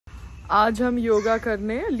आज हम योगा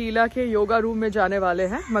करने लीला के योगा रूम में जाने वाले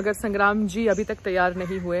हैं, मगर संग्राम जी अभी तक तैयार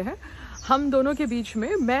नहीं हुए हैं। हम दोनों के बीच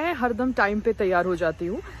में मैं हरदम टाइम पे तैयार हो जाती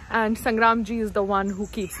हूँ एंड संग्राम जी is the one who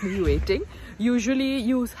keeps me waiting. Usually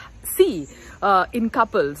you see in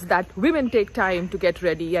couples that women take time to get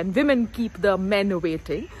ready and women keep the men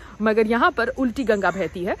waiting, मगर यहाँ पर उल्टी गंगा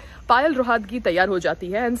बहती है। पायल रोहतगी तैयार हो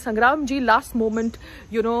जाती है एंड संग्राम जी लास्ट मोमेंट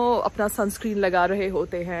अपना सनस्क्रीन लगा रहे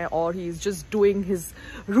होते हैं और he is just doing his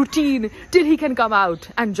routine till he can come out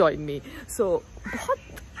and join me. सो बहुत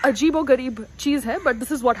अजीबो गरीब चीज है, but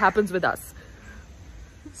this is what happens with us.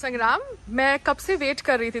 संग्राम, मैं कब से वेट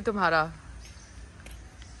कर रही थी तुम्हारा।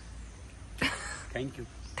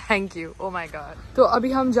 Thank you oh my God. तो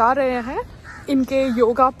अभी हम जा रहे हैं इनके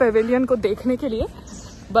योगा पेविलियन को देखने के लिए,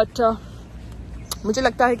 बट मुझे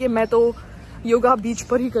लगता है कि मैं तो योगा बीच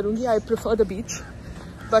पर ही करूंगी। I prefer the beach,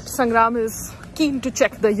 but संग्राम is keen to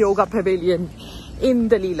check the yoga Pavilion in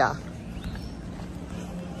the Leela.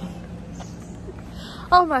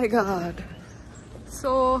 Oh my God.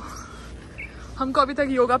 सो हमको अभी तक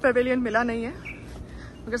योगा पेविलियन मिला नहीं है,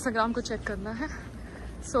 मगर संग्राम को चेक करना है।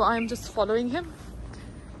 सो I am just following him.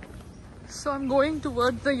 So I'm going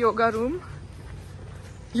towards the yoga room,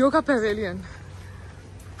 yoga pavilion.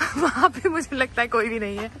 वहाँ पे मुझे लगता है कोई भी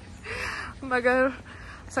नहीं है, मगर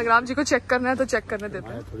संग्राम जी को चेक करना है तो चेक करने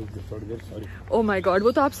देते हैं। Oh my God,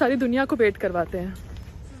 वो तो आप सारी दुनिया को वेट करवाते हैं।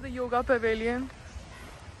 This is the yoga pavilion.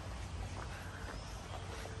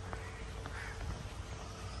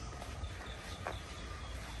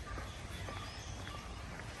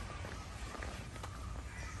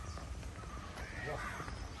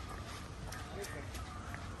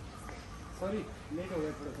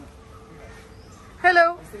 Hello,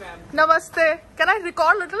 नमस्ते। Can I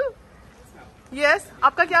record little? Yes,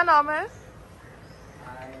 आपका क्या नाम है?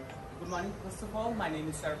 Good morning. First of all, my name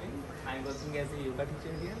is Sharvin. I'm working as a yoga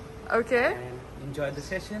teacher here. Okay. And enjoy the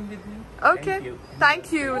session with me. Okay. Thank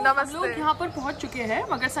you. नमस्ते। हम लोग यहाँ पर पहुँच चुके हैं,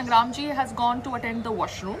 मगर संग्राम जी has gone to attend the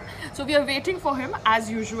washroom. So we are waiting for him as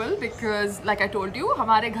usual because like I told you,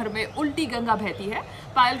 हमारे घर में उल्टी गंगा बहती है।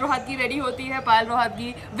 पायल रोहतगी रेडी होती है, पायल रोहतगी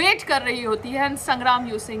वेट कर रही होती है, and संग्राम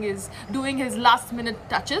using is doing his last minute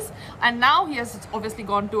touches, and now he has obviously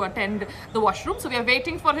gone to attend the washroom. So we are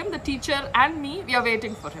waiting for him. The teacher and me, we are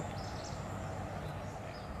waiting for him.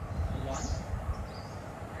 1,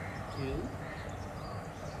 2,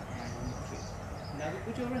 and 3. Now we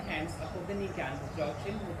put your hands above the knee can with your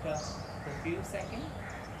chin mudra for a few seconds,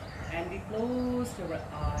 and we close your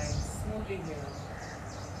eyes smoothly here.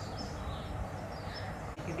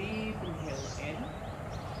 Take a deep inhale in.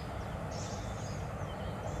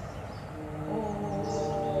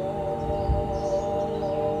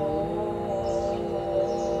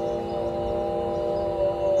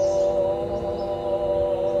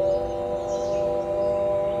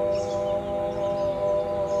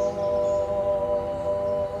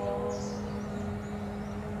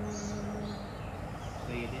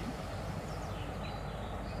 Breathe in.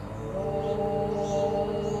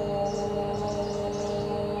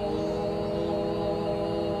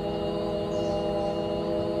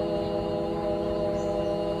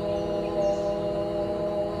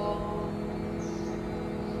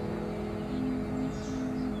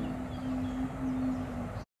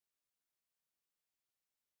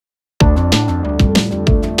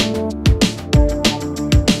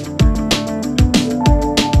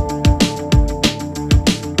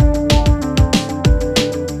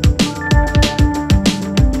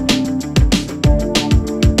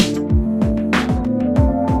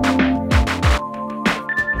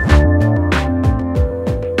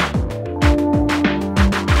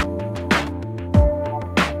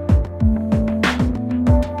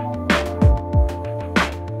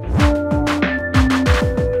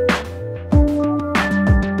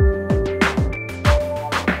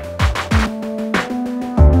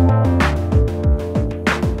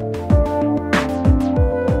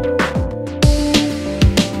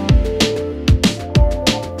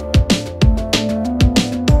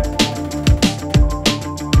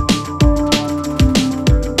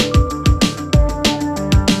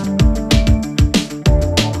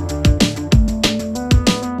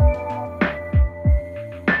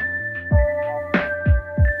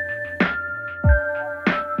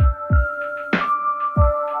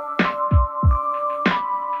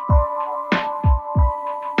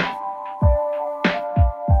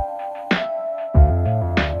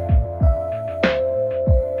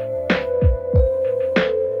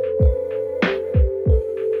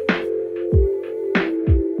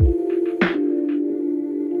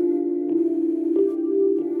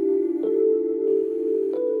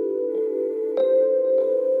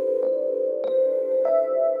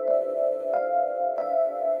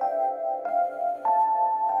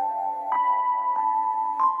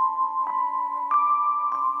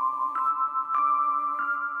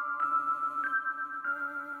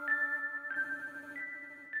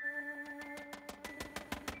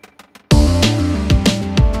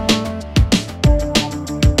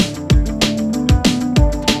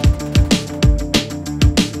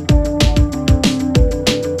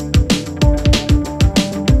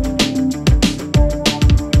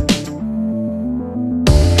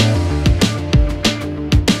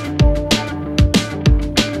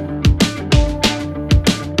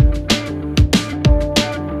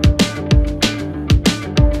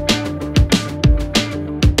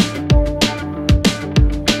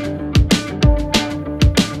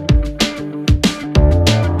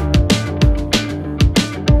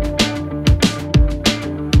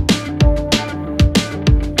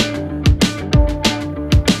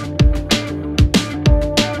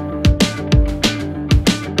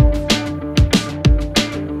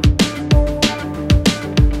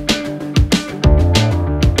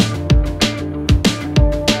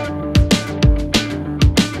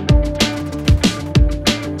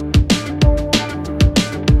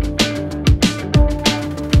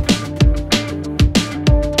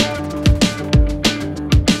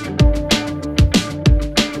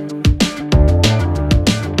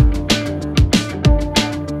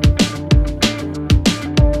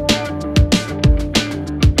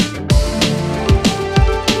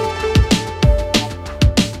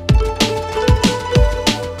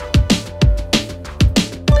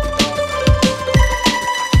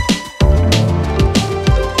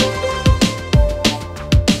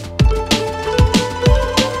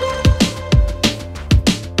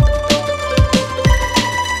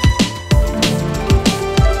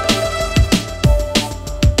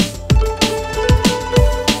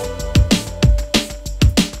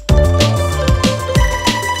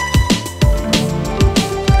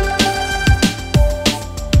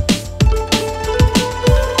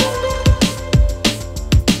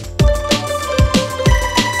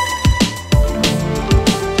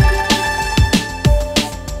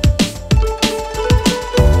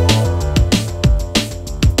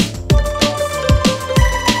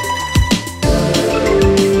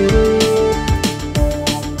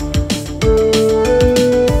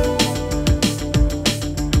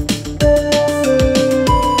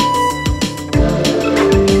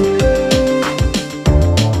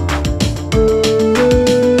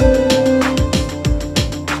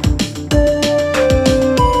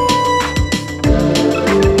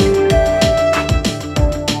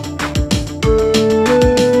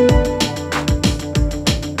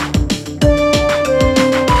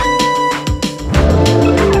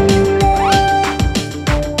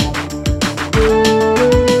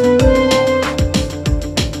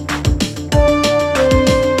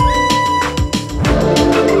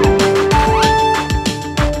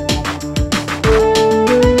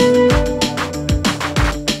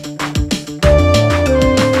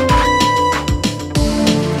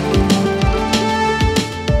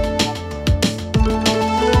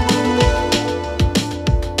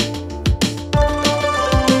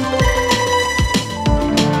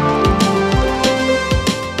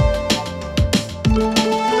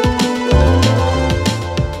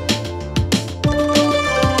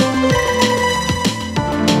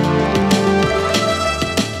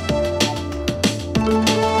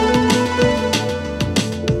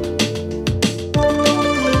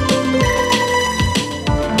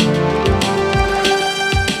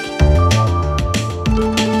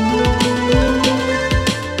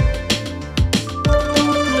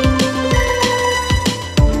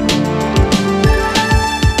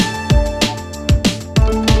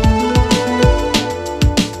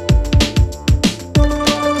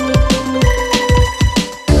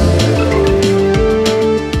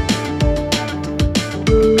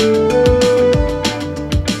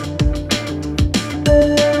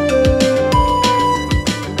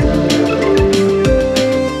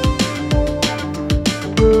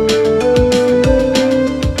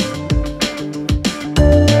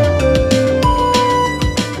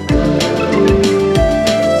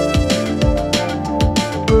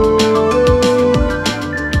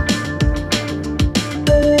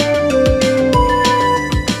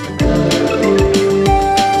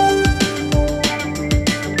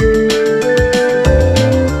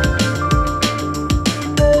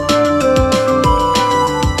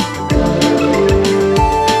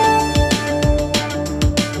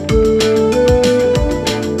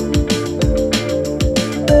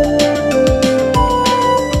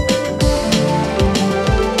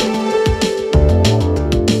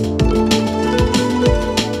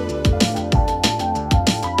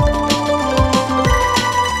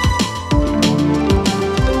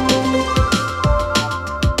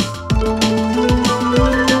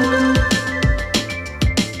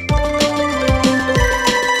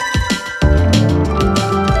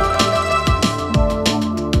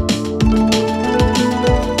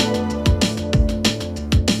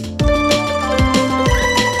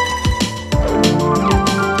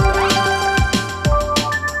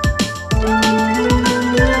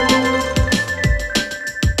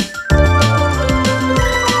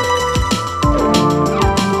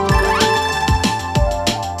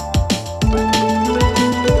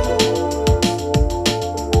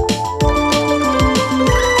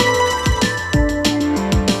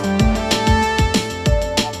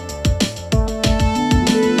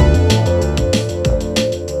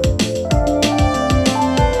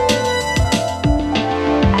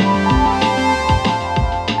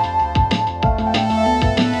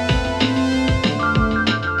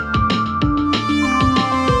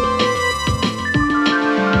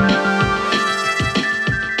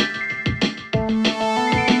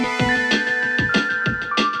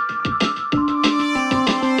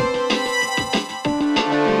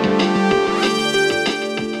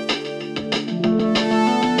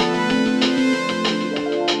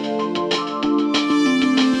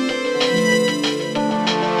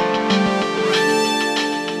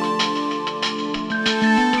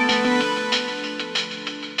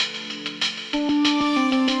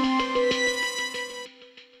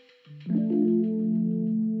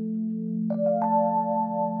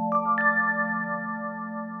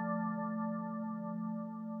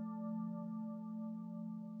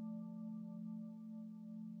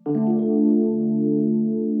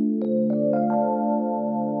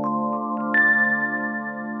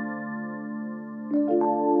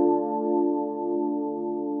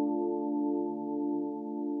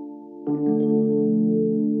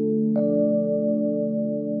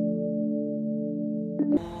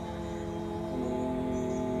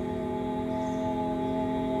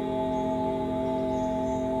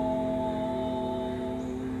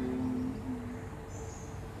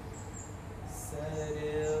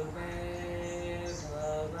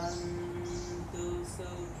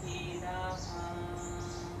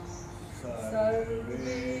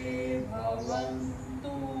 सर्वे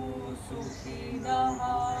भवन्तु सुखिनः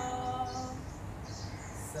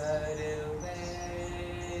सर्वे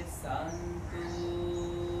सन्तु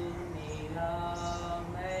निरामयाः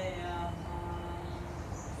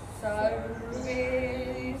सर्वे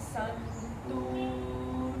सन्तु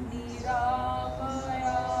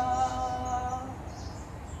निरामयाः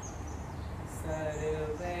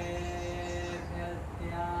सर्वे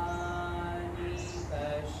प्रत्यानि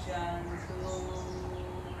पश्यन्तु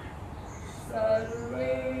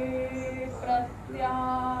सर्वे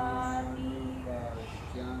प्रत्यानि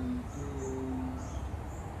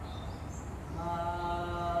मा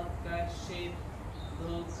कश्चित्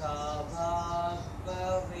दुःखभाग्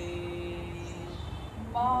भवेत्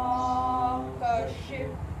मा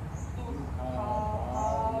कश्चित्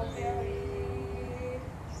दुःखभाग् भवेत्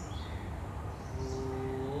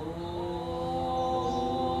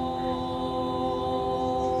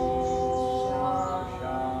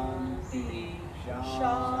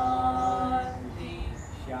शांति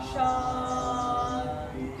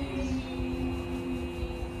शांति।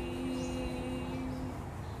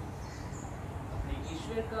 अपने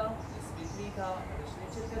ईश्वर का, इस पृथ्वी का और इस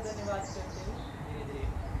नेचर का धन्यवाद करते हुए धीरे धीरे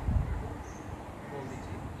बोल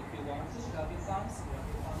दीजिए। If you want to rub your palms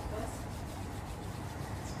first.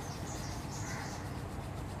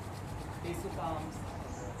 Place your palms on the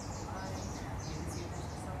eyes. You can see the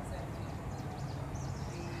sunset.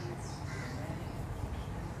 Please.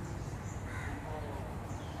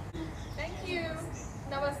 Thank you.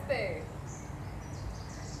 Namaste. I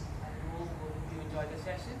hope you enjoyed the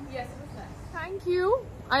session. Yes, it was nice. Thank you.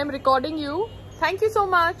 I am recording you. Thank you so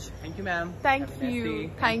much. Thank you, ma'am. Thank Have a nice you. day.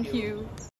 Thank you.